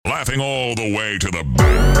laughing all the way to the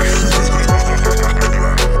bank.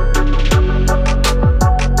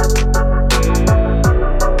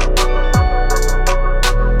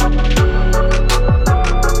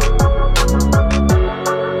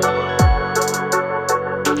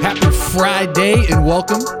 Happy Friday and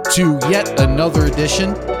welcome to yet another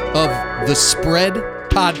edition of The Spread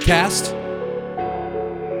Podcast.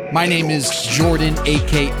 My name is Jordan,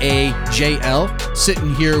 aka JL,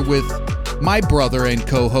 sitting here with my brother and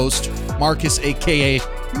co-host, Marcus, aka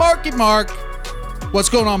Marky Mark. What's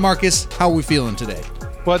going on, Marcus? How are we feeling today?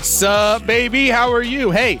 What's up, baby? How are you?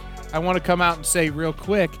 Hey, I want to come out and say real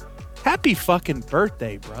quick, happy fucking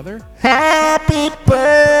birthday, brother. Happy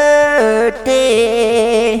birthday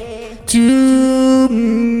to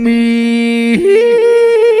me.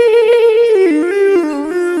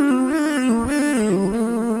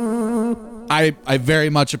 I very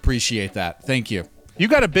much appreciate that. Thank you. You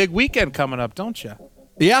got a big weekend coming up, don't you?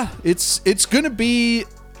 Yeah, it's gonna be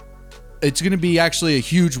actually a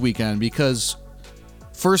huge weekend because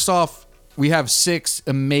first off, we have 6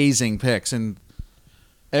 amazing picks, and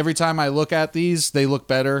every time I look at these, they look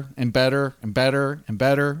better and better and better and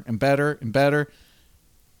better and better and better.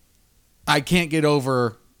 I can't get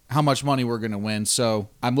over how much money we're gonna win, so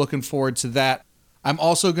I'm looking forward to that. I'm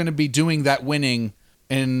also gonna be doing that winning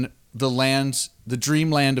in the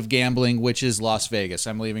dreamland of gambling, which is Las Vegas.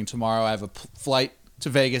 I'm leaving tomorrow. I have a flight to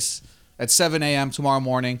Vegas at 7 a.m. tomorrow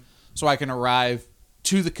morning, so I can arrive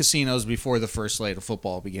to the casinos before the first slate of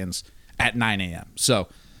football begins at 9 a.m. So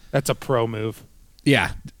That's a pro move.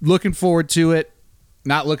 yeah, looking forward to it.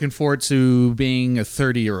 Not looking forward to being a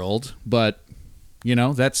 30-year-old, but you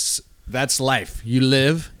know, that's life. You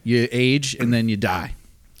live, you age, and then you die.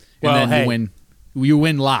 And Well, then you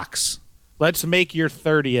win locks. Let's make your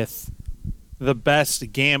 30th the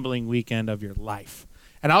best gambling weekend of your life.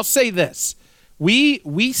 And I'll say this.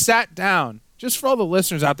 We sat down, just for all the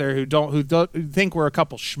listeners out there who think we're a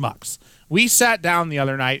couple schmucks. We sat down the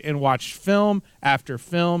other night and watched film after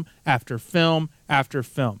film after film after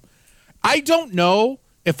film. I don't know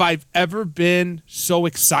if I've ever been so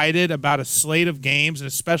excited about a slate of games, and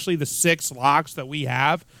especially the 6 locks that we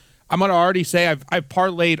have. I'm going to already say I've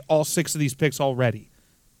parlayed all 6 of these picks already.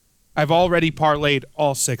 I've already parlayed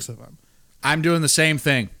all 6 of them. I'm doing the same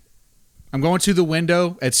thing. I'm going to the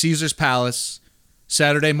window at Caesar's Palace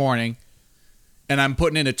Saturday morning, and I'm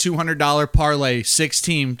putting in a $200 parlay 6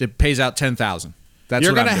 team that pays out $10,000. That's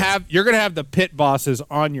You're what gonna have the pit bosses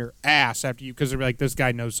on your ass after you, because they're like, this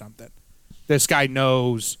guy knows something. This guy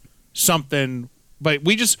knows something. But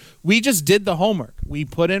we just did the homework. We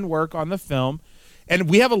put in work on the film, and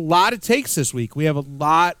we have a lot of takes this week. We have a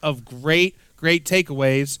lot of great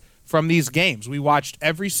takeaways from these games. We watched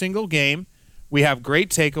every single game. We have great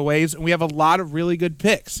takeaways, and we have a lot of really good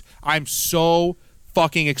picks. I'm so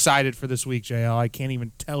fucking excited for this week, JL. I can't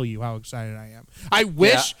even tell you how excited I am. I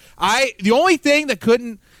wish the only thing that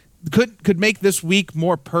could make this week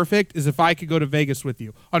more perfect is if I could go to Vegas with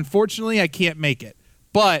you. Unfortunately, I can't make it.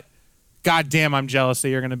 But goddamn, I'm jealous that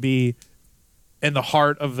you're going to be in the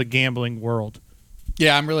heart of the gambling world.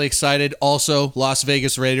 Yeah, I'm really excited. Also, Las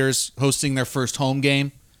Vegas Raiders hosting their first home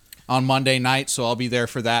game on Monday night, so I'll be there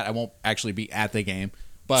for that. I won't actually be at the game,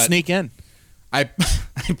 but sneak in. I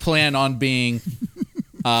plan on being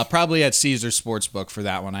probably at Caesars Sportsbook for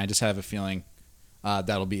that one. I just have a feeling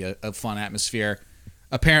that'll be a fun atmosphere.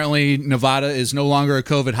 Apparently, Nevada is no longer a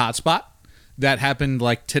COVID hotspot. That happened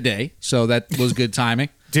like today, so that was good timing.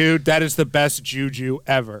 Dude, that is the best juju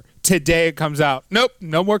ever. Today it comes out. Nope,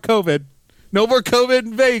 no more COVID. No more COVID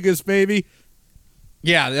in Vegas, baby.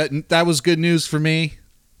 Yeah, that was good news for me.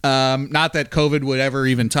 Not that COVID would ever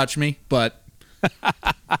even touch me, but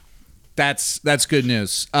that's good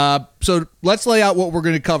news. So let's lay out what we're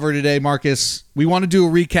going to cover today, Marcus. We want to do a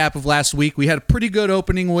recap of last week. We had a pretty good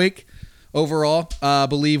opening week overall. I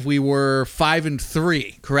believe we were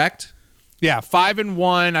 5-3, correct? Yeah,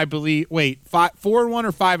 5-1, I believe. Wait, 4-1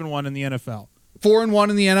 or 5-1 in the NFL? 4-1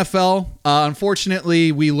 in the NFL.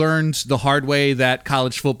 Unfortunately, we learned the hard way that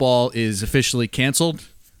college football is officially canceled.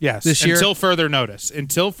 Yes, this year. Until further notice.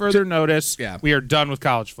 Yeah. We are done with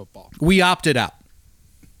college football. We opted out.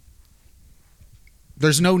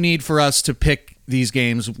 There's no need for us to pick these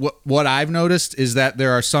games. What I've noticed is that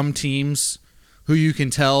there are some teams who you can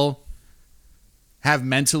tell have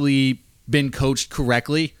mentally been coached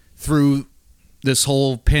correctly through this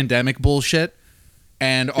whole pandemic bullshit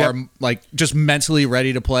and are like just mentally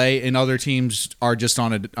ready to play, and other teams are just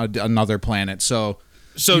on another planet. So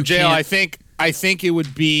JL, I think it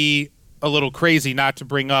would be a little crazy not to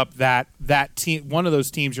bring up that team. One of those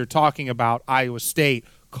teams you're talking about, Iowa State,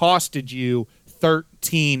 costed you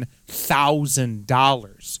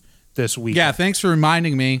 $13,000 this week. Yeah, thanks for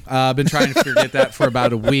reminding me. I've been trying to forget that for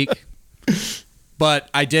about a week. But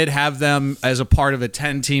I did have them as a part of a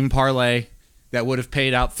 10-team parlay that would have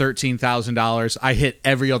paid out $13,000. I hit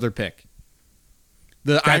every other pick.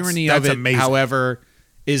 The irony of it, amazing. However,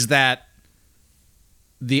 is that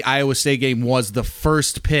the Iowa State game was the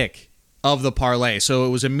first pick of the parlay, so it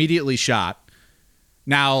was immediately shot.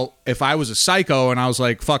 Now, if I was a psycho and I was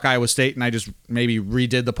like, fuck Iowa State, and I just maybe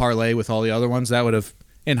redid the parlay with all the other ones, that would have,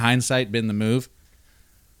 in hindsight, been the move.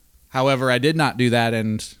 However, I did not do that,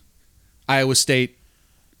 and Iowa State,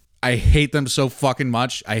 I hate them so fucking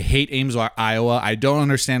much. I hate Ames, Iowa. I don't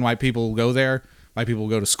understand why people go there, why people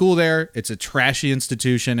go to school there. It's a trashy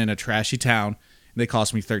institution in a trashy town, and they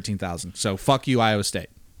cost me $13,000. So fuck you, Iowa State.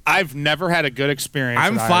 I've never had a good experience.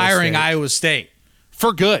 I'm with firing Iowa State. Iowa State.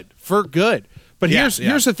 For good. But Yeah,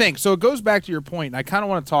 here's the thing. So it goes back to your point, and I kind of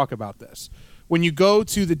want to talk about this. When you go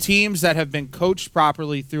to the teams that have been coached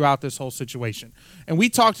properly throughout this whole situation, and we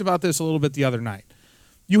talked about this a little bit the other night,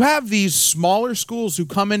 you have these smaller schools who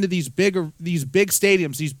come into these big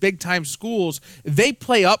stadiums, these big-time schools. They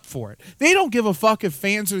play up for it. They don't give a fuck if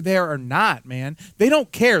fans are there or not, man. They don't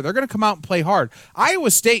care. They're going to come out and play hard.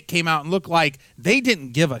 Iowa State came out and looked like they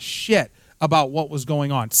didn't give a shit about what was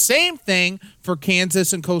going on. Same thing for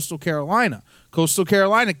Kansas and Coastal Carolina. Coastal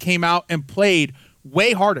Carolina came out and played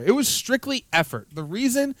way harder. It was strictly effort. The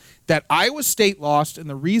reason that Iowa State lost and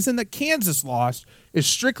the reason that Kansas lost is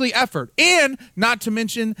strictly effort. And not to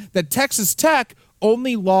mention that Texas Tech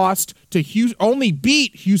only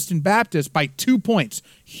beat Houston Baptist by 2 points.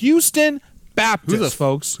 Houston Baptist,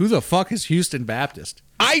 folks. Who the fuck is Houston Baptist?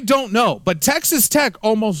 I don't know, but Texas Tech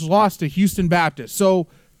almost lost to Houston Baptist. So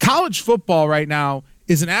college football right now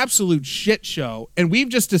is an absolute shit show, and we've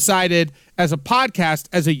just decided as a podcast,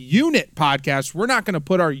 as a unit podcast, we're not going to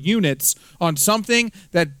put our units on something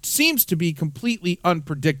that seems to be completely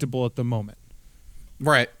unpredictable at the moment.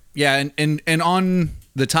 Right. Yeah, and on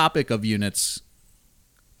the topic of units,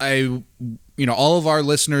 all of our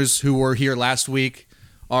listeners who were here last week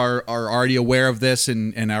are already aware of this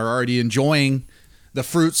and are already enjoying the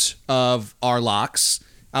fruits of our locks.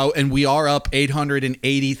 And we are up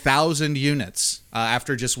 880,000 units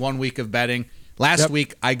after just 1 week of betting. Last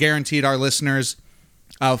week, I guaranteed our listeners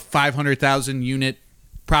a 500,000 unit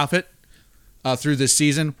profit through this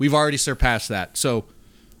season. We've already surpassed that. So,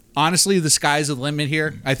 honestly, the sky's the limit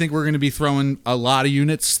here. I think we're going to be throwing a lot of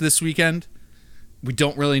units this weekend. We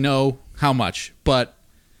don't really know how much, but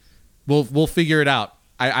we'll figure it out.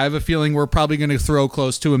 I have a feeling we're probably going to throw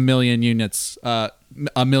close to 1 million units,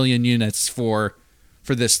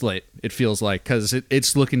 for this slate. It feels like, because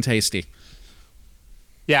it's looking tasty.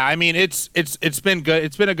 Yeah, I mean it's been good.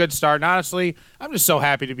 It's been a good start. And honestly, I'm just so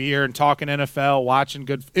happy to be here and talking NFL, watching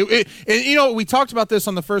good. And we talked about this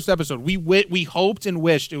on the first episode. We hoped and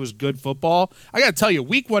wished it was good football. I got to tell you,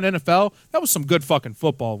 Week 1 NFL, that was some good fucking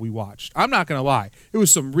football we watched. I'm not gonna lie, it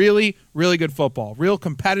was some really, really good football. Real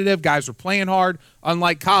competitive. Guys were playing hard.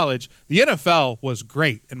 Unlike college, the NFL was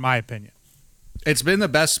great in my opinion. It's been the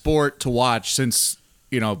best sport to watch since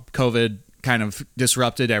COVID kind of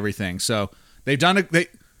disrupted everything. So they've done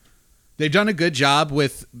a good job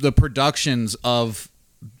with the productions of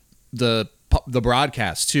the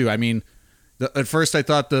broadcast too. I mean, at first I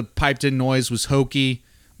thought the piped-in noise was hokey,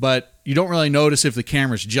 but you don't really notice if the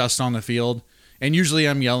camera's just on the field. And usually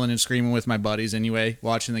I'm yelling and screaming with my buddies anyway,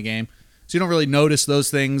 watching the game, so you don't really notice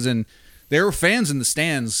those things. And there were fans in the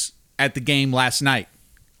stands at the game last night,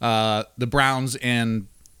 the Browns and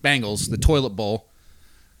Bengals, the toilet bowl.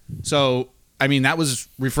 So, I mean, that was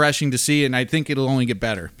refreshing to see, and I think it'll only get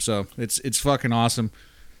better. So, it's fucking awesome.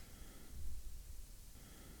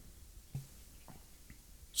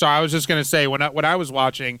 So I was just going to say, when I was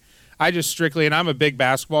watching, I just strictly, and I'm a big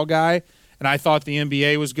basketball guy, and I thought the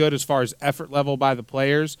NBA was good as far as effort level by the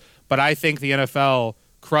players, but I think the NFL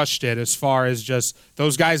crushed it as far as just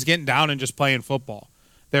those guys getting down and just playing football.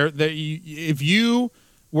 If you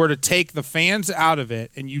were to take the fans out of it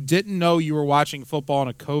and you didn't know you were watching football in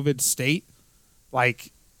a COVID state,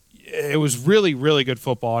 like, it was really, really good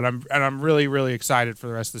football, and I'm really, really excited for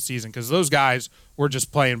the rest of the season because those guys were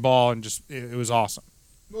just playing ball and it was awesome.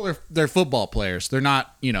 Well, they're football players. They're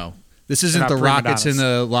not, this isn't the Rockets and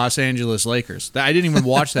the Los Angeles Lakers. I didn't even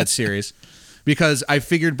watch that series because I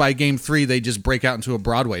figured by game 3 they just break out into a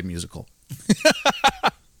Broadway musical.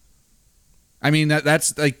 I mean,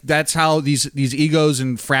 that's how these egos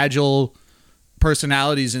and fragile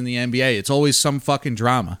personalities in the NBA. It's always some fucking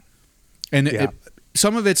drama, and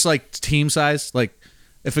some of it's like team size. Like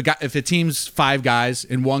if a team's 5 guys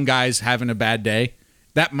and one guy's having a bad day,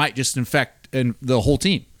 that might just infect the whole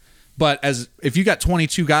team. But if you got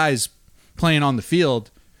 22 guys playing on the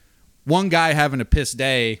field, one guy having a piss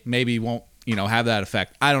day maybe won't, have that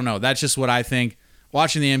effect. I don't know. That's just what I think.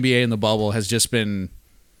 Watching the NBA in the bubble has just been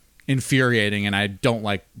infuriating, and I don't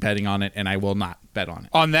like betting on it, and I will not bet on it.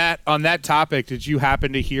 On that topic, did you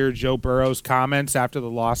happen to hear Joe Burrow's comments after the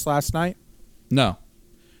loss last night? No.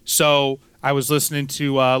 So I was listening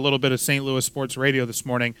to a little bit of St. Louis sports radio this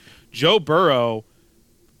morning. Joe Burrow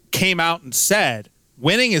came out and said,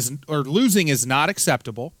 losing is not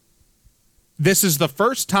acceptable. This is the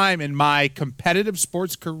first time in my competitive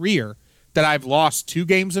sports career that I've lost 2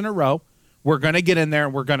 games in a row. We're going to get in there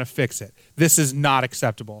and we're going to fix it. This is not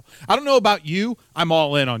acceptable. I don't know about you. I'm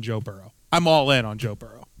all in on Joe Burrow. He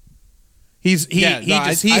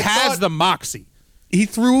has the moxie. He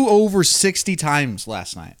threw over 60 times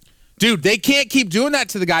last night. Dude, they can't keep doing that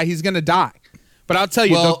to the guy. He's going to die. But I'll tell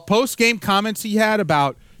you, the post-game comments he had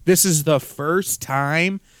about this is the first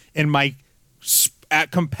time in my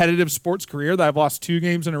competitive sports career that I've lost 2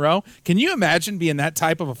 games in a row. Can you imagine being that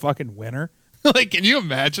type of a fucking winner? Can you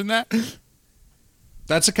imagine that?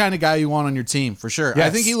 That's the kind of guy you want on your team, for sure. Yes. I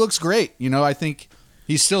think he looks great. I think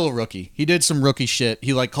he's still a rookie. He did some rookie shit.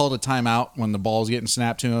 He called a timeout when the ball's getting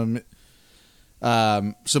snapped to him.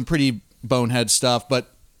 Some pretty bonehead stuff,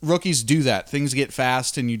 but rookies do that. Things get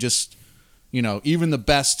fast, and you just, even the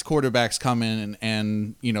best quarterbacks come in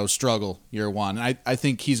and struggle year one. I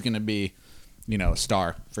think he's going to be, a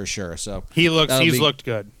star for sure. So he's looked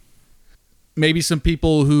good. Maybe some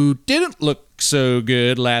people who didn't look so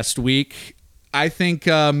good last week. I think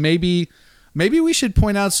maybe we should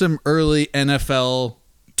point out some early NFL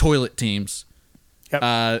toilet teams. Yep.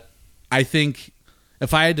 I think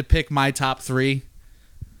if I had to pick my top 3,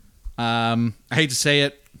 I hate to say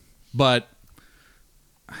it, but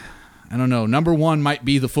I don't know. Number 1 might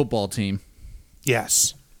be the football team.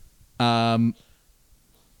 Yes.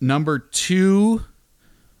 Number 2,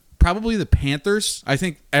 probably the Panthers. I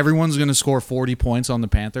think everyone's going to score 40 points on the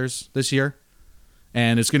Panthers this year,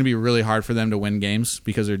 and it's going to be really hard for them to win games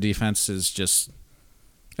because their defense is just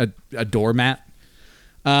a doormat.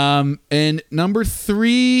 And number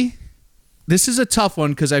 3, this is a tough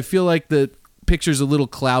one because I feel like the picture's a little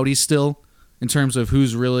cloudy still in terms of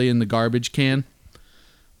who's really in the garbage can.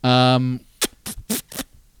 I'm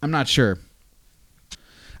not sure.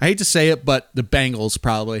 I hate to say it, but the Bengals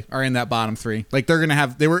probably are in that bottom 3. They're gonna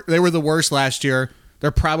have they were the worst last year. They're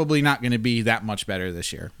probably not going to be that much better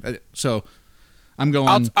this year. So I'm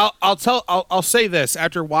going. I'll say this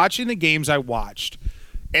after watching the games I watched,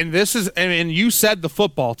 and you said the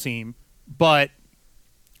football team, but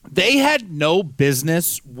they had no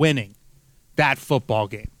business winning that football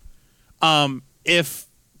game. If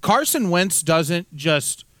Carson Wentz doesn't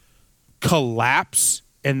just collapse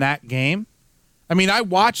in that game. I mean, I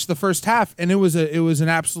watched the first half, and it was an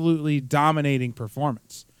absolutely dominating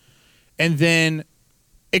performance. And then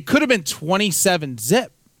it could have been 27-0,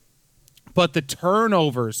 but the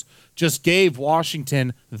turnovers just gave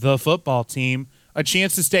Washington, the football team, a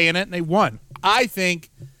chance to stay in it, and they won. I think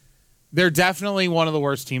they're definitely one of the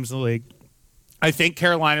worst teams in the league. I think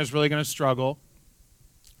Carolina's really going to struggle.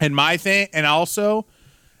 And I think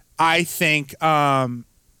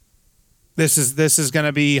this is going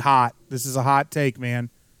to be hot. This is a hot take, man.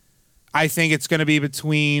 I think it's going to be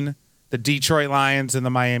between the Detroit Lions and the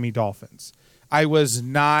Miami Dolphins. I was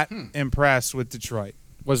not impressed with Detroit.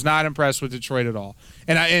 Was not impressed with Detroit at all.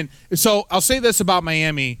 And so I'll say this about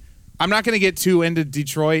Miami. I'm not going to get too into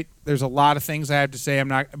Detroit. There's a lot of things I have to say.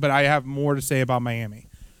 But I have more to say about Miami.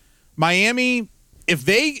 Miami, if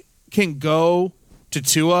they can go to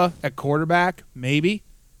Tua at quarterback, maybe.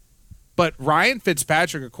 But Ryan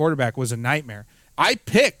Fitzpatrick at quarterback was a nightmare. I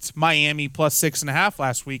picked Miami plus 6.5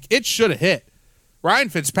 last week. It should have hit. Ryan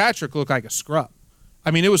Fitzpatrick looked like a scrub.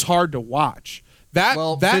 I mean, it was hard to watch.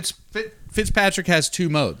 Fitzpatrick has 2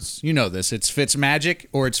 modes. You know this. It's Fitzmagic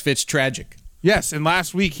or it's Fitztragic. Yes, and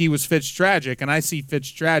last week he was Fitztragic, and I see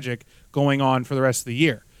Fitztragic going on for the rest of the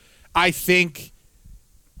year. I think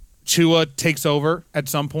Tua takes over at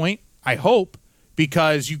some point. I hope,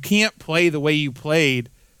 because you can't play the way you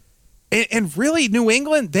played. And really, New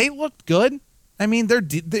England, they looked good. I mean,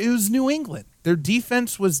 it was New England. Their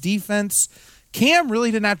defense was defense. Cam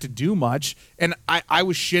really didn't have to do much. And I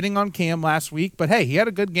was shitting on Cam last week, but hey, he had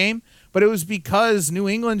a good game. But it was because New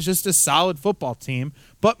England's just a solid football team.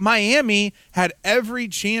 But Miami had every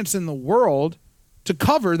chance in the world to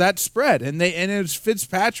cover that spread. And it was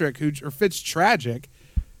Fitzpatrick Fitztragic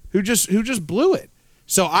who just blew it.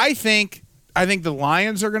 So I think the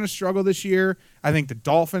Lions are going to struggle this year. I think the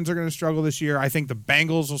Dolphins are going to struggle this year. I think the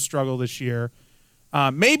Bengals will struggle this year.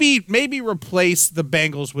 Maybe replace the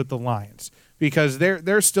Bengals with the Lions because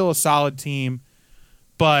they're still a solid team.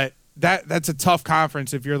 But that's a tough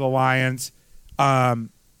conference if you're the Lions. And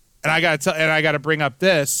I got to bring up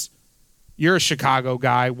this. You're a Chicago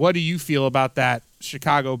guy. What do you feel about that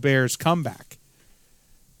Chicago Bears comeback?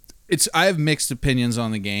 I have mixed opinions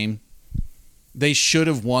on the game. They should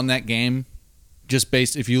have won that game.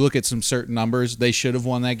 If you look at some certain numbers, they should have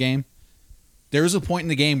won that game. There was a point in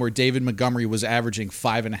the game where David Montgomery was averaging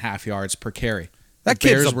 5.5 yards per carry. That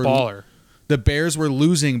kid's a baller. The Bears were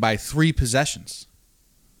losing by 3 possessions.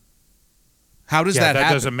 How does that happen?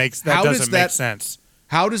 That doesn't make sense.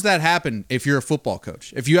 How does that happen if you're a football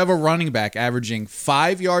coach? If you have a running back averaging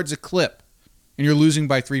 5 yards a clip and you're losing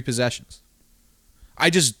by 3 possessions? I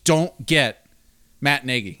just don't get Matt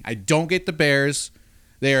Nagy. I don't get the Bears.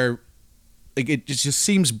 It just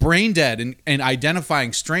seems brain dead in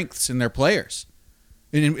identifying strengths in their players.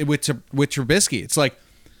 With Trubisky, it's like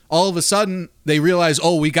all of a sudden they realize,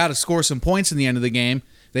 we got to score some points in the end of the game.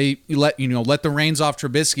 They let the reins off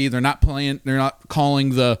Trubisky. They're not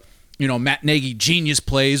calling the Matt Nagy genius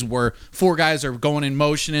plays where 4 guys are going in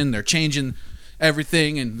motion and they're changing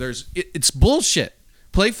everything, and it's bullshit.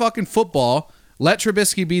 Play fucking football. Let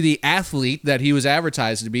Trubisky be the athlete that he was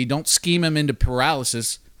advertised to be. Don't scheme him into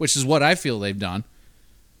paralysis, which is what I feel they've done,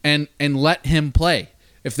 and let him play.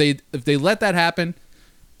 If they let that happen,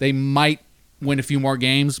 they might win a few more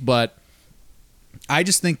games, but I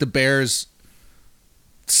just think the Bears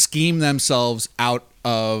scheme themselves out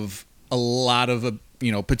of a lot of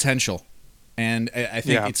potential, and I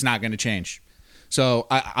think it's not going to change. So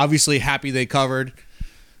obviously happy they covered.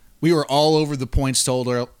 We were all over the points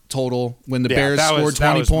total when the Bears scored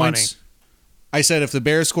 20 points. Money. I said if the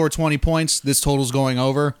Bears scored 20 points, this total's going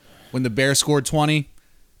over. When the Bears scored 20,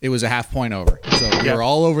 it was a half point over. So we were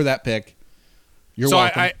all over that pick. You're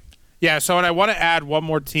welcome. And I want to add one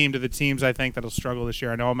more team to the teams I think that'll struggle this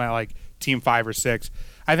year. I know I'm at like team 5 or 6.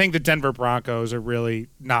 I think the Denver Broncos are really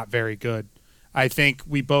not very good. I think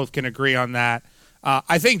we both can agree on that.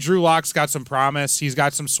 I think Drew Lock's got some promise. He's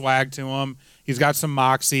got some swag to him. He's got some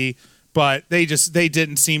moxie, but they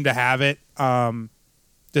didn't seem to have it.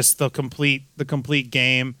 Just the complete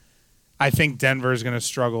game. I think Denver is going to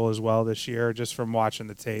struggle as well this year, just from watching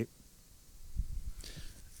the tape.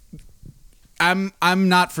 I'm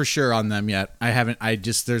not for sure on them yet.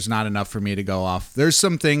 There's not enough for me to go off. There's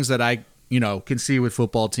some things that I can see with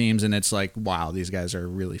football teams, and it's like, wow, these guys are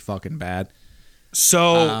really fucking bad.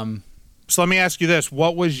 So let me ask you this: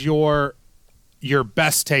 what was your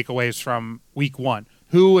best takeaways from week 1?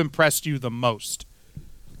 Who impressed you the most?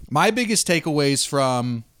 My biggest takeaways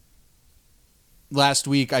from last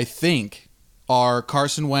week, I think, are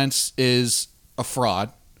Carson Wentz is a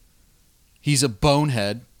fraud. He's a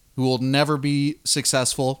bonehead who will never be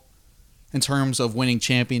successful in terms of winning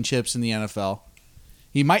championships in the NFL.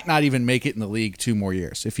 He might not even make it in the league 2 more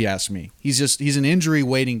years, if you ask me. He's an injury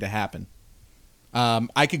waiting to happen.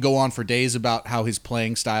 I could go on for days about how his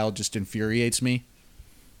playing style just infuriates me.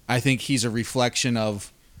 I think he's a reflection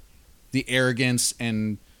of the arrogance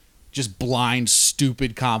and just blind,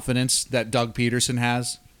 stupid confidence that Doug Peterson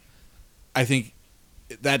has. I think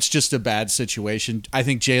that's just a bad situation. I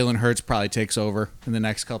think Jalen Hurts probably takes over in the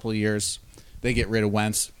next couple of years. They get rid of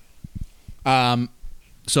Wentz.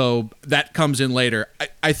 So that comes in later.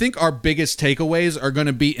 I think our biggest takeaways are going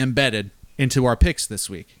to be embedded into our picks this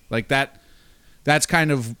week. Like that's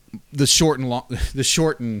kind of the short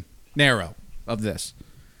and narrow of this.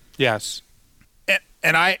 Yes.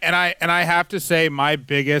 And I have to say my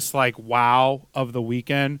biggest wow of the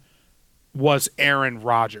weekend was Aaron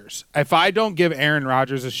Rodgers. If I don't give Aaron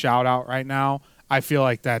Rodgers a shout out right now, I feel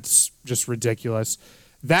like that's just ridiculous.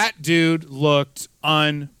 That dude looked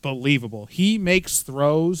unbelievable. He makes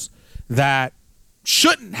throws that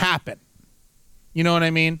shouldn't happen. You know what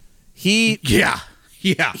I mean? He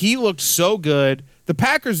looked so good. The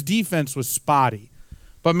Packers defense was spotty.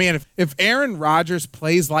 But, man, if Aaron Rodgers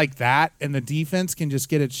plays like that and the defense can just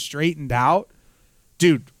get it straightened out,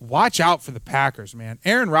 dude, watch out for the Packers, man.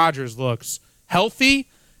 Aaron Rodgers looks healthy.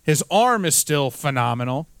 His arm is still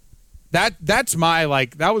phenomenal. That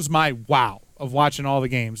was my wow of watching all the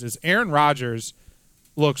games is Aaron Rodgers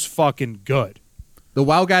looks fucking good. The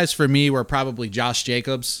wow guys for me were probably Josh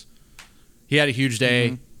Jacobs. He had a huge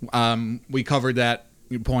day. Mm-hmm. We covered that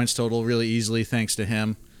points total really easily thanks to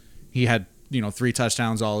him. He had 3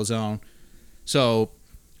 touchdowns all his own. So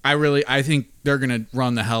I think they're going to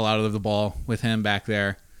run the hell out of the ball with him back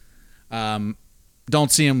there. Don't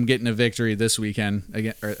see him getting a victory this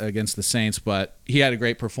weekend against the Saints, but he had a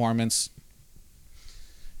great performance.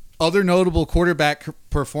 Other notable quarterback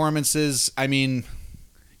performances, I mean,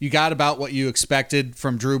 you got about what you expected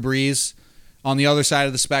from Drew Brees. On the other side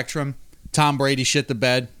of the spectrum, Tom Brady shit the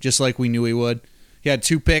bed, just like we knew he would. He had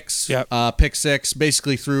 2 picks. Yep. Pick 6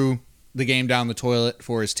 basically threw the game down the toilet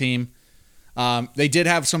for his team. They did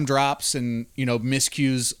have some drops and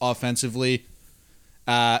miscues offensively.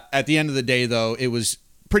 At the end of the day, though, it was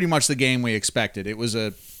pretty much the game we expected. It was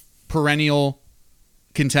a perennial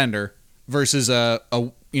contender versus a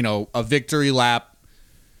victory lap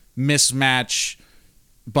mismatch,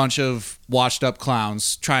 bunch of washed up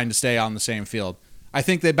clowns trying to stay on the same field. I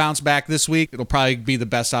think they bounce back this week. It'll probably be the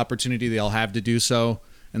best opportunity they'll have to do so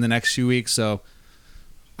in the next few weeks. So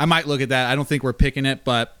I might look at that. I don't think we're picking it,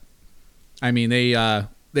 but I mean they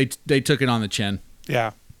took it on the chin.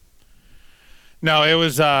 Yeah. No, it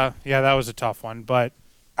was that was a tough one, but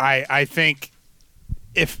I think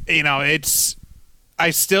if I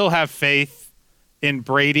still have faith in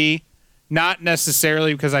Brady, not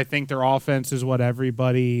necessarily because I think their offense is what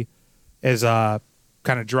everybody is kind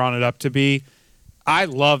of drawn it up to be. I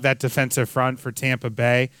love that defensive front for Tampa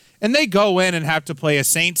Bay, and they go in and have to play a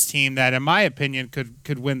Saints team that, in my opinion,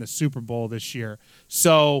 could win the Super Bowl this year.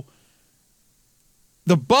 So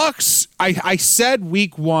the Bucs, I said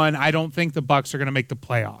week 1, I don't think the Bucs are going to make the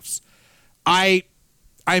playoffs. I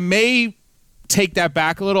may take that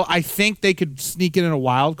back a little. I think they could sneak it in a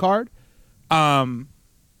wild card. I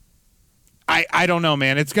don't know,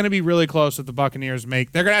 man. It's going to be really close if the Buccaneers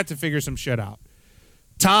make. They're going to have to figure some shit out.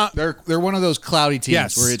 They're one of those cloudy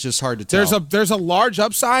teams where it's just hard to tell. There's a large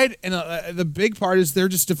upside, and the big part is they're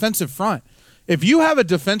just defensive front. If you have a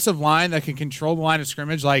defensive line that can control the line of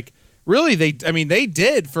scrimmage, like really they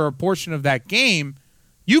did for a portion of that game,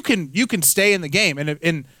 you can stay in the game.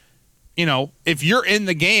 And if you're in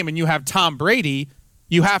the game and you have Tom Brady,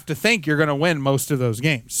 you have to think you're going to win most of those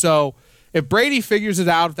games. So if Brady figures it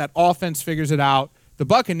out, if that offense figures it out, the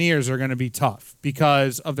Buccaneers are going to be tough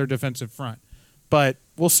because of their defensive front. But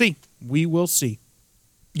we'll see. We will see.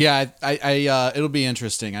 Yeah, it'll be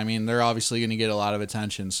interesting. I mean, they're obviously going to get a lot of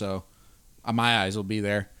attention, so my eyes will be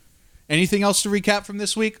there. Anything else to recap from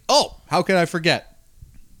this week? Oh, how could I forget?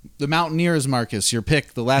 The Mountaineers, Marcus, your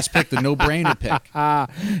pick, the last pick, the no-brainer pick.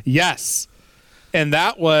 Yes. And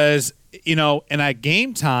that was, in at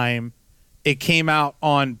game time, it came out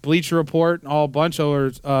on Bleacher Report and a bunch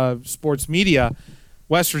of sports media.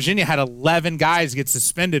 West Virginia had 11 guys get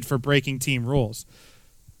suspended for breaking team rules.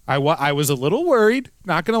 I was a little worried,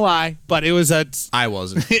 not going to lie, but it was I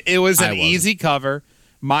wasn't. It was an easy cover,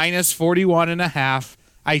 minus 41.5.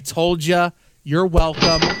 I told you, you're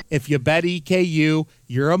welcome. If you bet EKU,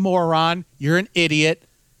 you're a moron. You're an idiot.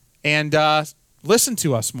 And listen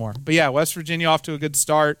to us more. But yeah, West Virginia off to a good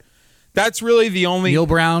start. That's really the only Neil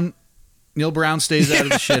Brown stays out of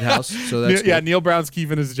the shit house. So that's yeah. good. Neil Brown's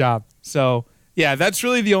keeping his job. So yeah, that's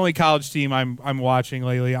really the only college team I'm watching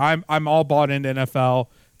lately. I'm all bought into NFL.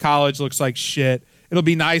 College looks like shit. It'll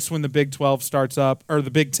be nice when the Big 12 starts up, or the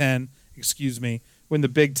Big 10, when the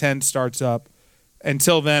Big 10 starts up.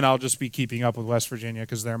 Until then, I'll just be keeping up with West Virginia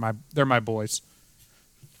because they're my boys.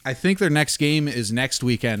 I think their next game is next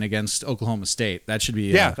weekend against Oklahoma State. That should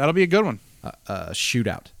be that'll be a good one. A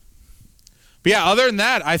shootout. But yeah, other than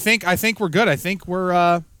that, I think we're good. I think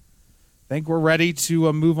we're ready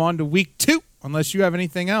to move on to week 2. Unless you have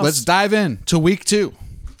anything else. Let's dive in to week 2.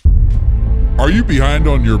 Are you behind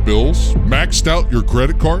on your bills? Maxed out your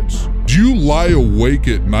credit cards? Do you lie awake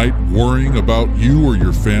at night worrying about you or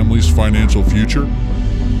your family's financial future?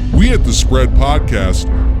 We at the Spread Podcast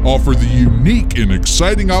offer the unique and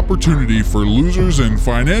exciting opportunity for losers and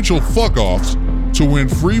financial fuck-offs to win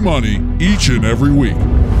free money each and every week.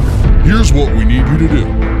 Here's what we need you to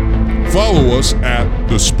do. Follow us at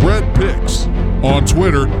The Spread Picks on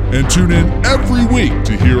Twitter and tune in every week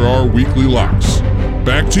to hear our weekly locks.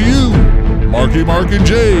 Back to you, Marky Mark and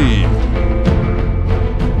Jay.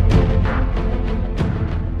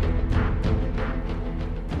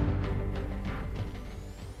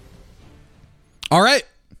 All right,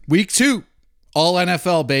 week 2, all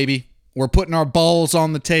NFL, baby. We're putting our balls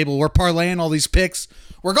on the table. We're parlaying all these picks.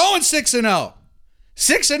 We're going 6-0.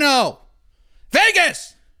 6-0.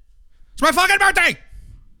 Vegas! It's my fucking birthday!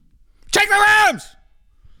 Take the Rams!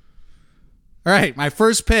 All right, my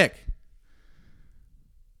first pick.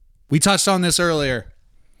 We touched on this earlier.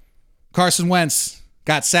 Carson Wentz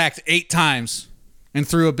got sacked 8 times and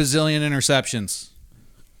threw a bazillion interceptions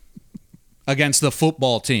against the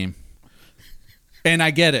football team. And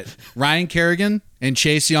I get it. Ryan Kerrigan and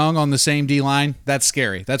Chase Young on the same D-line, that's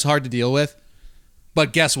scary. That's hard to deal with.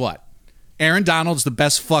 But guess what? Aaron Donald's the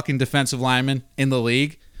best fucking defensive lineman in the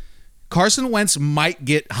league. Carson Wentz might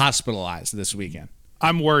get hospitalized this weekend.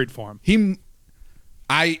 I'm worried for him.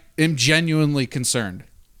 I am genuinely concerned.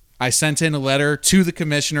 I sent in a letter to the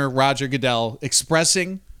commissioner, Roger Goodell,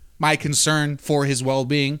 expressing my concern for his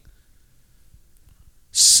well-being.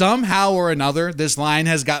 Somehow or another, this line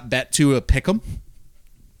has got bet to a pick'em.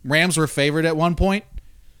 Rams were favored at one point.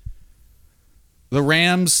 The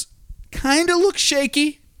Rams kind of look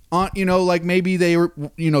shaky. Like maybe they were,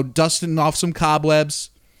 dusting off some cobwebs.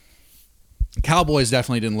 Cowboys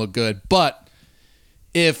definitely didn't look good. But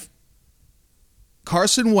if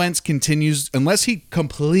Carson Wentz continues, unless he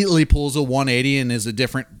completely pulls a 180 and is a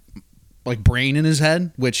different brain in his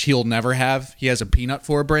head, which he'll never have. He has a peanut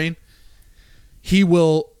for a brain. He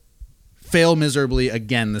will fail miserably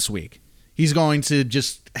again this week. He's going to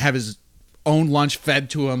just have his own lunch fed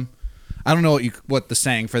to him. I don't know what the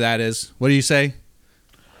saying for that is. What do you say? He's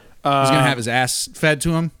going to have his ass fed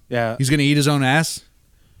to him? Yeah. He's going to eat his own ass?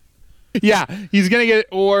 Yeah, he's going to get,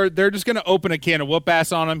 or they're just going to open a can of whoop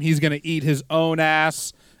ass on him. He's going to eat his own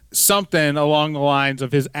ass. Something along the lines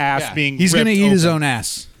of his ass being He's going to eat open. his own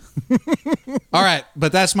ass. All right,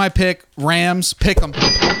 but that's my pick. Rams, pick them.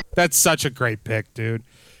 That's such a great pick, dude.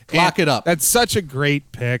 Lock it up. That's such a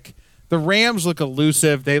great pick. The Rams look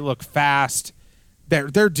elusive. They look fast.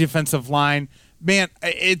 Their defensive line, man,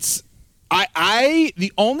 it's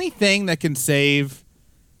the only thing that can save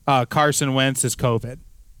Carson Wentz is COVID.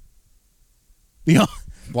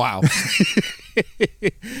 Wow.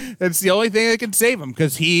 That's the only thing that can save him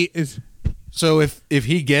because he is. So if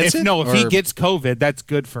he gets it? If he gets COVID, that's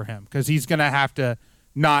good for him because he's going to have to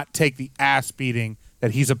not take the ass beating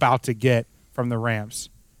that he's about to get from the Rams.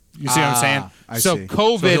 You see what I'm saying? I so see.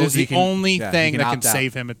 COVID So is the only thing that can opt out.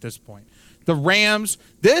 save him at this point. The Rams,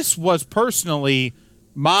 this was personally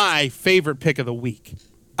my favorite pick of the week.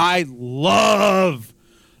 I love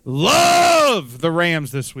the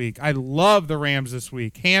Rams this week. I love the Rams this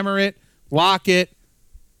week. Hammer it, lock it,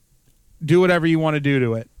 do whatever you want to do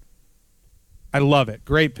to it. I love it.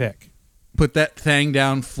 Great pick. Put that thing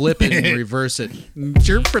down, flip it, and reverse it.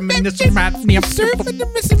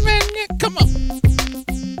 Come on.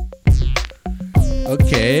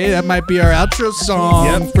 Okay, that might be our outro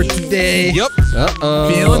song for today. Yep.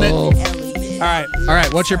 Uh-oh. Feeling it. All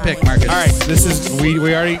right. What's your pick, Marcus? All right. This is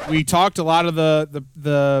we talked a lot of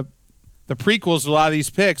the prequels to a lot of these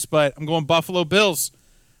picks, but I'm going Buffalo Bills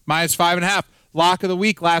 -5.5. Lock of the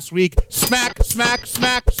week last week. Smack.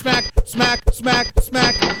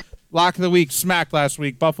 Lock of the week. Smack last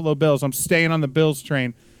week. Buffalo Bills. I'm staying on the Bills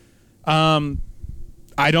train.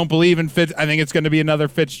 I don't believe in Fitz. I think it's going to be another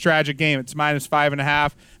Fitz tragic game. It's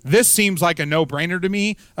 -5.5. This seems like a no-brainer to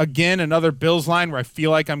me. Again, another Bills line where I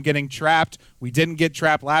feel like I'm getting trapped. We didn't get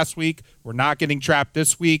trapped last week. We're not getting trapped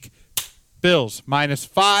this week. Bills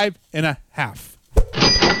 -5.5.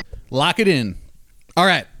 Lock it in. All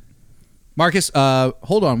right. Marcus,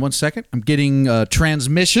 hold on 1 second. I'm getting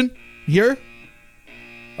transmission here.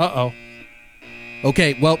 Uh-oh.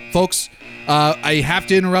 Okay, well, folks, I have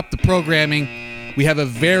to interrupt the programming. We have a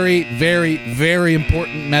very, very, very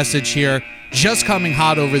important message here just coming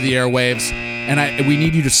hot over the airwaves, and we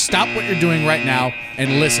need you to stop what you're doing right now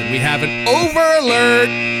and listen. We have an over alert.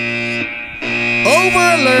 Over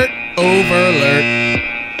alert. Over alert.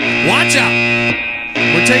 Watch out.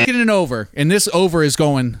 We're taking an over, and this over is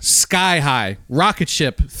going sky high. Rocket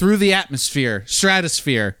ship through the atmosphere,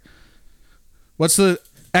 stratosphere. What's the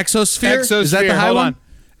exosphere? Is that the high Hold one? on.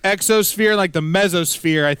 Exosphere, like the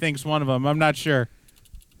mesosphere, I think is one of them. I'm not sure.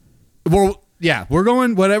 Well, yeah, we're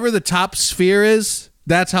going whatever the top sphere is.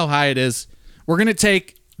 That's how high it is. We're going to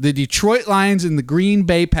take the Detroit Lions and the Green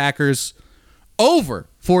Bay Packers over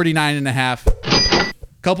 49.5.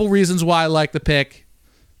 Couple reasons why I like the pick,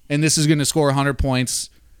 and this is going to score 100 points.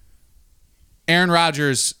 Aaron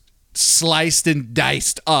Rodgers sliced and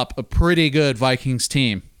diced up a pretty good Vikings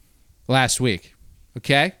team last week.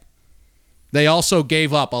 Okay? They also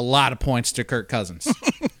gave up a lot of points to Kirk Cousins.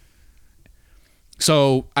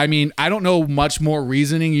 So, I mean, I don't know much more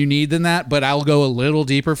reasoning you need than that, but I'll go a little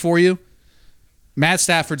deeper for you. Matt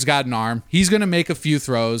Stafford's got an arm. He's going to make a few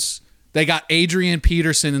throws. They got Adrian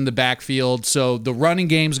Peterson in the backfield, so the running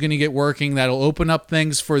game's going to get working. That'll open up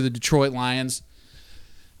things for the Detroit Lions.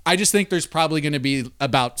 I just think there's probably going to be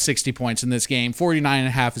about 60 points in this game.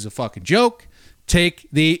 49.5 is a fucking joke. Take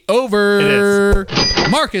the over. It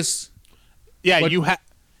is. Marcus. Yeah,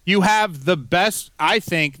 you have the best, I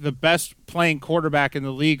think, the best playing quarterback in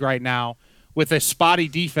the league right now with a spotty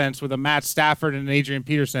defense with a Matt Stafford and an Adrian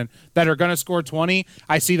Peterson that are going to score 20.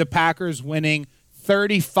 I see the Packers winning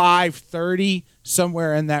 35-30,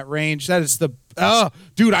 somewhere in that range. That is the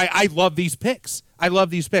dude, I love these picks. I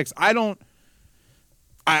love these picks.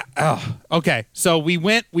 Okay. So we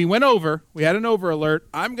went over. We had an over alert.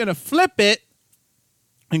 I'm going to flip it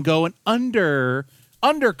and go an under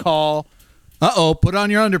call. Uh-oh, put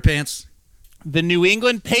on your underpants. The New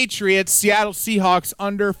England Patriots, Seattle Seahawks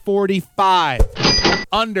under 45.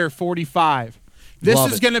 under 45. This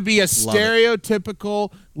Love is it. going to be a Love it.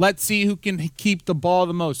 stereotypical, let's see who can keep the ball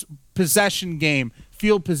the most. Possession game,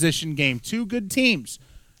 field position game. Two good teams.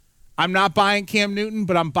 I'm not buying Cam Newton,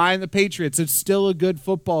 but I'm buying the Patriots. It's still a good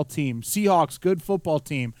football team. Seahawks, good football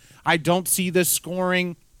team. I don't see this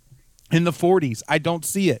scoring in the 40s. I don't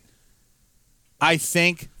see it. I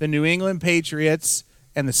think the New England Patriots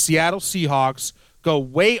and the Seattle Seahawks go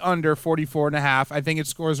way under 44.5. I think it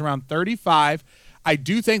scores around 35. I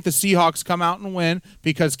do think the Seahawks come out and win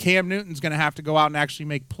because Cam Newton's going to have to go out and actually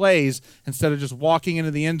make plays instead of just walking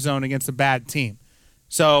into the end zone against a bad team.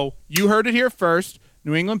 So you heard it here first.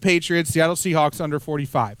 New England Patriots, Seattle Seahawks under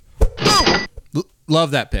 45.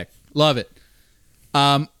 Love that pick. Love it.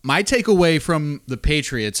 My takeaway from the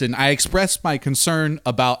Patriots, and I expressed my concern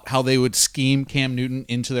about how they would scheme Cam Newton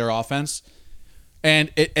into their offense,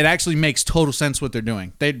 and it actually makes total sense what they're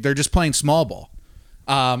doing. They're just playing small ball.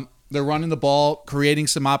 They're running the ball, creating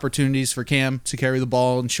some opportunities for Cam to carry the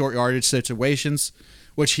ball in short yardage situations,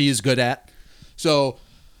 which he is good at. So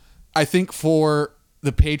I think for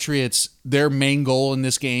the Patriots, their main goal in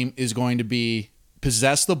this game is going to be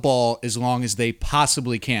possess the ball as long as they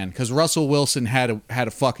possibly can, because Russell Wilson had a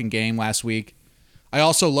fucking game last week. I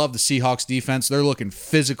also love the Seahawks defense. They're looking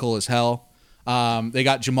physical as hell. They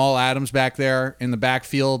got Jamal Adams back there in the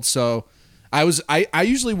backfield. So I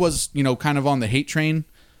usually was, kind of on the hate train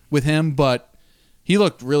with him, but he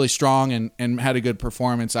looked really strong and had a good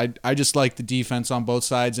performance. I just like the defense on both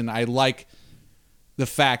sides, and I like the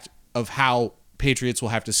fact of how Patriots will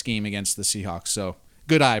have to scheme against the Seahawks. So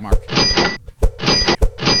good eye, Mark.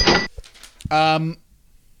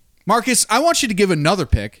 Marcus, I want you to give another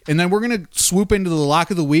pick, and then we're going to swoop into the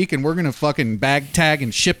lock of the week, and we're going to fucking bag, tag,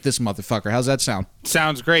 and ship this motherfucker. How's that sound?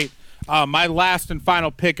 Sounds great. My last and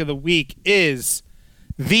final pick of the week is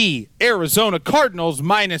the Arizona Cardinals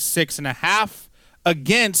 -6.5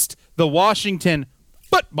 against the Washington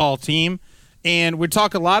football team. And we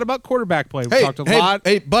talk a lot about quarterback play. We talked a lot.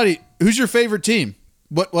 Hey, buddy, who's your favorite team?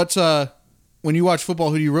 What's when you watch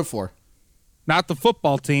football, who do you root for? Not the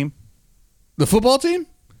football team. The football team?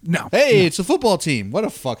 No. Hey, it's a football team. What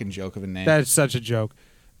a fucking joke of a name. That's such a joke.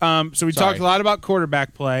 So we talked a lot about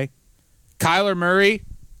quarterback play. Kyler Murray,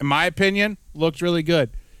 in my opinion, looked really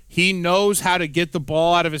good. He knows how to get the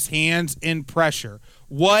ball out of his hands in pressure.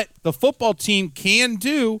 What the football team can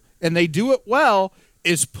do, and they do it well,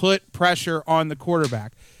 is put pressure on the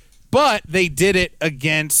quarterback. But they did it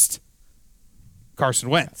against Carson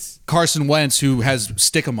Wentz. Carson Wentz, who has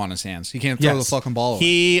stickum on his hands. He can't throw the fucking ball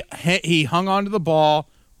away. He hung onto the ball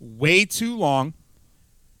way too long,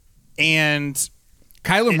 and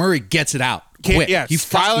Kyler Murray gets it out quick. Yes, he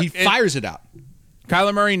fires it out.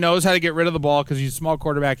 Kyler Murray knows how to get rid of the ball because he's a small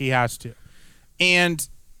quarterback. He has to. And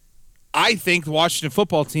I think the Washington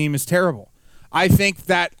football team is terrible. I think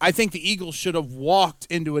the Eagles should have walked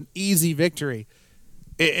into an easy victory.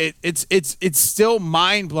 It's still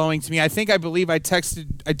mind blowing to me. I believe I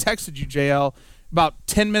texted you, JL, about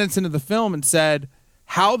 10 minutes into the film and said,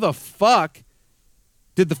 "How the fuck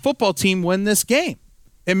did the football team win this game?"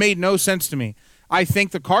 It made no sense to me. I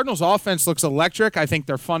think the Cardinals' offense looks electric. I think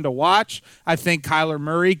they're fun to watch. I think Kyler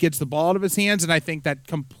Murray gets the ball out of his hands, and I think that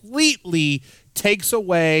completely takes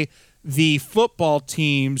away the football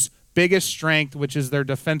team's biggest strength, which is their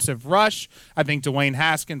defensive rush. I think Dwayne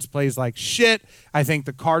Haskins plays like shit. I think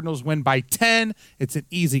the Cardinals win by 10. It's an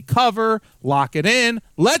easy cover. Lock it in.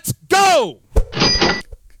 Let's go!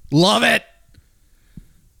 Love it.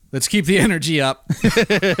 Let's keep the energy up.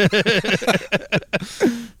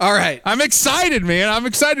 All right. I'm excited, man. I'm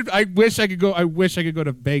excited. I wish I could go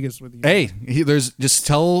to Vegas with you. Hey, there's just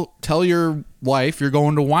tell your wife you're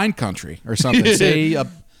going to wine country or something. Say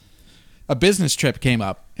a business trip came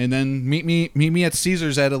up, and then meet me at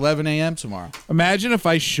Caesars at 11 a.m. tomorrow. Imagine if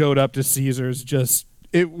I showed up to Caesars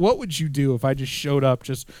what would you do if I just showed up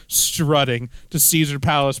just strutting to Caesar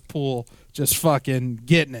Palace pool, just fucking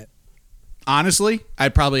getting it? Honestly,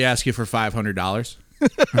 I'd probably ask you for $500.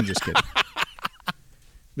 I'm just kidding.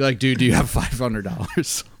 Be like, dude, do you have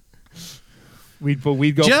 $500?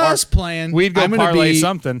 We'd go just playing. We'd go parlay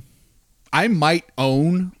something. I might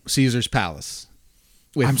own Caesar's Palace.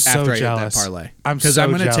 I'm so after jealous. I hit that parlay. Because I'm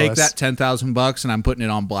going to take that $10,000 and I'm putting it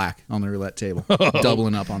on black on the roulette table,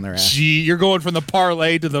 doubling up on their ass. Gee, you're going from the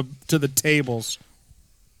parlay to the tables.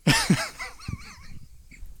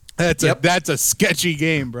 That's a sketchy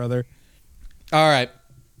game, brother. All right.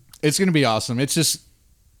 It's going to be awesome. It's just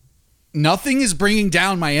nothing is bringing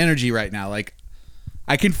down my energy right now. Like,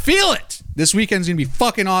 I can feel it. This weekend's going to be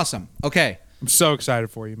fucking awesome. Okay. I'm so excited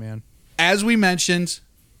for you, man. As we mentioned,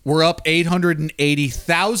 we're up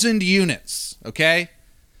 880,000 units, okay?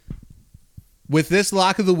 with this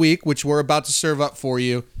lock of the week, which we're about to serve up for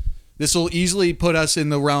you, this will easily put us in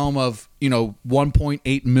the realm of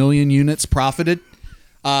 1.8 million units profited.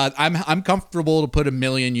 I'm comfortable to put 1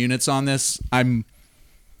 million units on this. I'm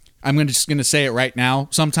just gonna say it right now.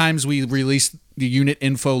 Sometimes we release the unit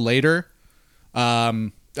info later.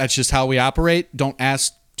 That's just how we operate. Don't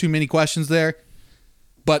ask too many questions there.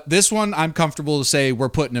 But this one, I'm comfortable to say we're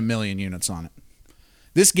putting 1 million units on it.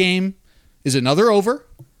 This game is another over.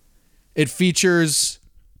 It features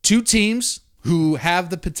 2 teams who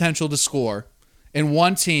have the potential to score, and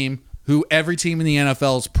 1 team who every team in the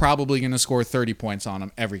NFL is probably going to score 30 points on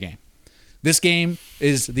them every game. This game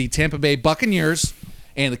is the Tampa Bay Buccaneers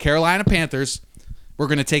and the Carolina Panthers. We're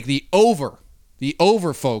going to take the over. The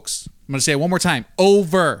over, folks. I'm going to say it one more time.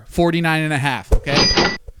 Over 49.5,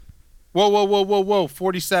 okay? Whoa.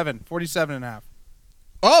 47 and a half.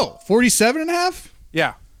 Oh, 47.5?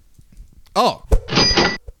 Yeah. Oh.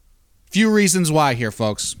 Few reasons why here,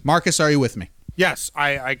 folks. Marcus, are you with me? Yes,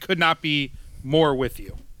 I could not be more with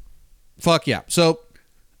you. Fuck yeah. So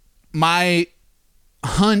my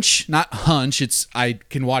hunch, not hunch, it's I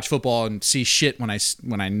can watch football and see shit when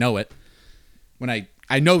I know it. When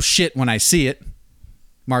I know shit when I see it.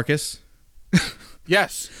 Marcus.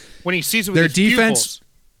 Yes. When he sees it with Their his defense pupils.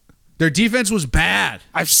 Their defense was bad.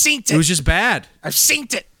 I've seen it. It was just bad. I've seen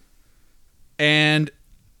it. And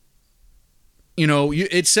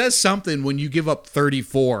it says something when you give up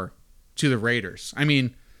 34 to the Raiders. I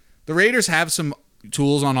mean, the Raiders have some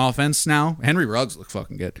tools on offense now. Henry Ruggs look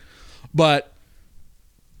fucking good. But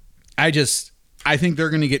I think they're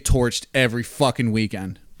going to get torched every fucking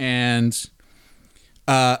weekend. And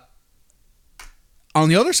on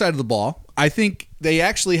the other side of the ball, I think they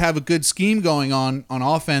actually have a good scheme going on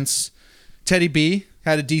offense. Teddy B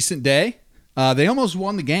had a decent day. They almost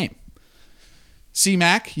won the game.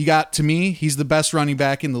 C-Mac, to me, he's the best running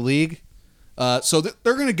back in the league. So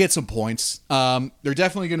they're going to get some points. They're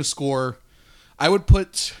definitely going to score. I would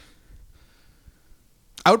put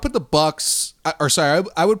the Bucks,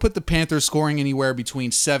 I would put the Panthers scoring anywhere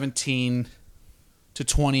between 17 to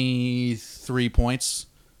 23 points.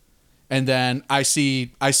 And then I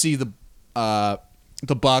see the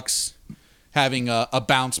Bucks having a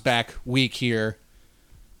bounce back week here.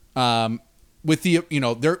 With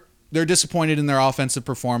they're disappointed in their offensive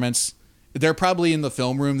performance. They're probably in the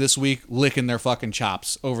film room this week licking their fucking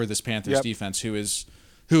chops over this Panthers defense, who is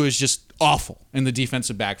just awful in the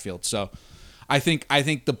defensive backfield. So I think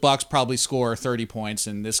the Bucks probably score 30 points,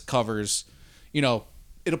 and this covers, it'll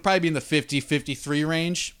probably be in the 50-53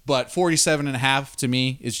 range, but 47.5 to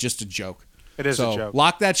me is just a joke. It is a joke.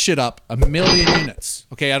 Lock that shit up. 1 million units.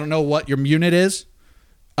 Okay, I don't know what your unit is.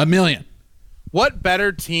 1 million. What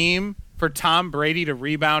better team for Tom Brady to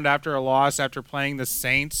rebound after a loss after playing the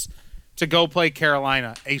Saints to go play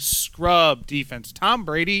Carolina, a scrub defense? Tom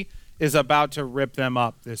Brady is about to rip them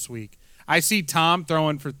up this week. I see Tom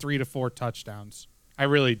throwing for 3 to 4 touchdowns. I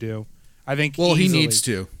really do. I think he needs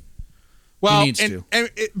to. Well, he needs to.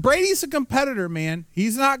 Brady's a competitor, man.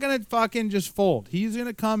 He's not going to fucking just fold. He's going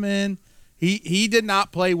to come in. He did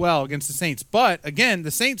not play well against the Saints. But, again,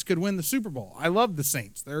 the Saints could win the Super Bowl. I love the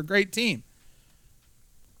Saints. They're a great team.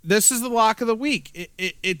 This is the lock of the week.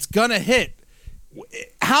 It's going to hit.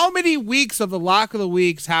 How many weeks of the lock of the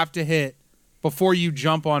weeks have to hit before you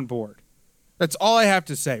jump on board? That's all I have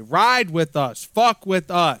to say. Ride with us. Fuck with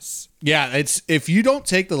us. Yeah, if you don't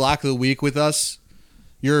take the lock of the week with us,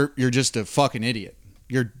 you're just a fucking idiot.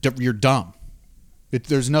 You're dumb.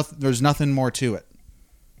 There's nothing more to it.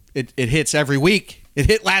 It hits every week. It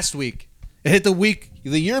hit last week. It hit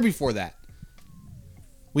the year before that.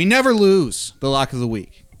 We never lose the lock of the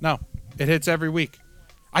week. No, it hits every week.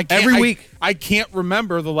 Every week. I can't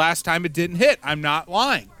remember the last time it didn't hit. I'm not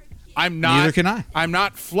lying. Neither can I. I'm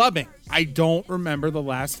not flubbing. I don't remember the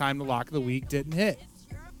last time the lock of the week didn't hit.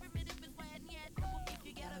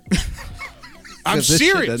 I'm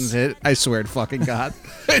serious. Shit doesn't hit. I swear to fucking God.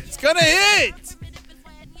 It's gonna hit.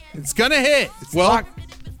 It's gonna hit.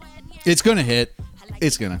 It's gonna hit.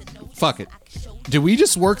 It's gonna. Fuck it. Did we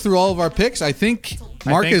just work through all of our picks? I think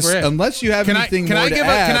Marcus, unless you have anything more to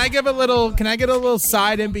add. Can I get a little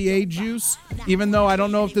side NBA juice? Even though I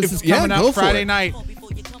don't know if this is coming out Friday night.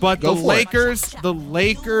 But the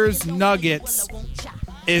Lakers Nuggets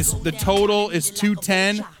the total is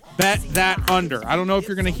 210. Bet that under. I don't know if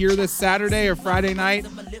you're going to hear this Saturday or Friday night,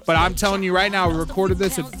 but I'm telling you right now, we recorded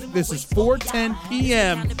this. This is 4:10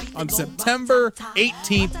 p.m. on September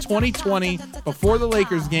 18th, 2020, before the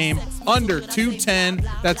Lakers game. Under 210.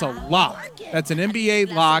 That's a lock. That's an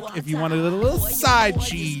NBA lock. If you want a little side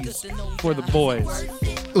cheese for the boys.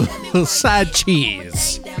 Little side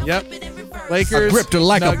cheese. Yep. Lakers. I gripped her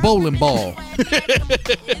like a bowling ball.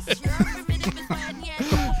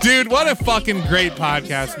 Dude, what a fucking great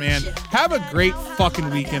podcast, man. Have a great fucking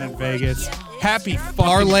weekend in Vegas. Happy fucking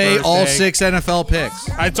Parlay Thursday. all 6 NFL picks.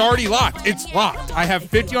 It's already locked. It's locked. I have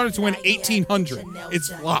 50 on it to win 1,800.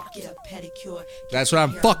 It's locked. That's what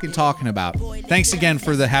I'm fucking talking about. Thanks again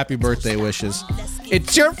for the happy birthday wishes.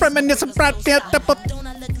 It's your reminiscent. It's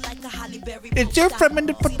your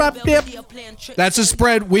reminiscent. That's a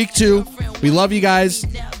spread, week 2. We love you guys.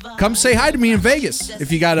 Come say hi to me in Vegas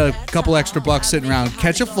if you got a couple extra bucks sitting around.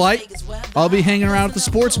 Catch a flight. I'll be hanging around at the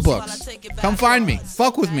sports books. Come find me.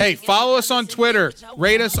 Fuck with me. Hey, follow us on Twitter.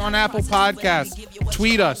 Rate us on Apple Podcasts.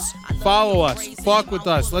 Tweet us. Follow us. Fuck with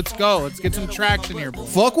us. Let's go. Let's get some traction here, boy.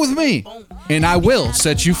 Fuck with me, and I will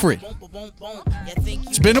set you free.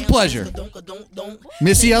 It's been a pleasure.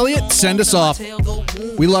 Missy Elliott, send us off.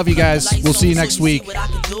 We love you guys. We'll see you next week.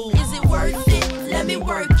 Is it worth it? Let me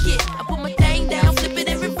work it. I put my thing down, flip it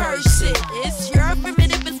and reverse it. It's your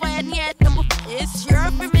primitive is why yet. It's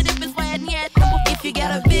your primitive is why yet. If you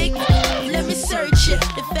got a big, let me search it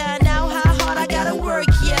to find out how hard I gotta work.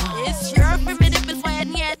 Yeah, it's your primitive is why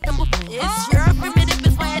yet. It's your primitive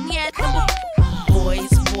is why yet.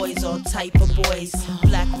 Boys, all type of boys.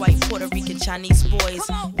 Black, white, Puerto Rican, Chinese boys.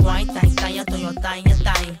 Wine, thang, toyo, thang.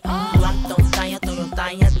 Black, don't thang.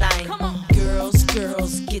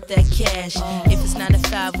 Girls, get that cash. If it's 9 to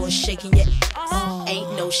 5 or shaking your ass,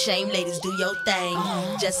 ain't no shame, ladies, do your thing.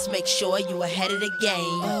 Just make sure you ahead of the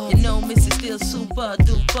game. You know, Missy still super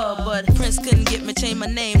duper, but Prince couldn't get me, change my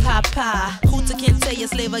name, Papa. Hooter can't tell you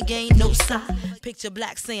slave again, no sir. Picture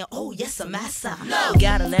black saying, oh yes, I'm massa. No.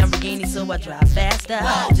 Got a Lamborghini, so I drive faster.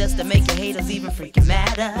 Just to make your haters even freaking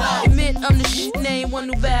madder. Admit I'm the shit, name one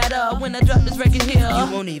new batter. When I drop this record here,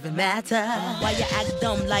 you won't even matter. Why you act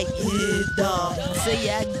dumb like, dog? Say you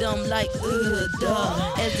act dumb like,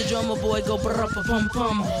 dog. As the drummer boy go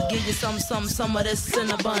pum. Give you some of this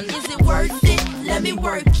cinnabon. Is it worth it? Let me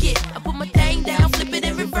work it. I put my thing down, flip it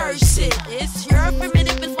and reverse it. It's your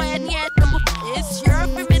primitive is why yet. It's your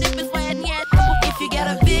primitive is why yet. If you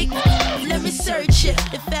got a big, let me search it.